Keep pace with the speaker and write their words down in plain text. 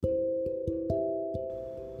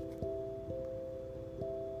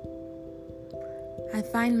I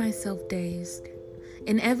find myself dazed.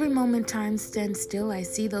 In every moment time stands still, I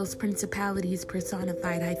see those principalities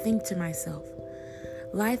personified. I think to myself,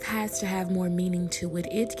 life has to have more meaning to it.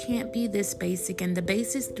 It can't be this basic, and the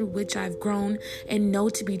basis through which I've grown and know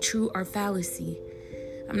to be true are fallacy.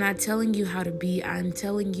 I'm not telling you how to be, I'm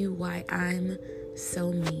telling you why I'm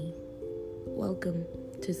so me. Welcome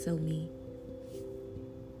to So Me.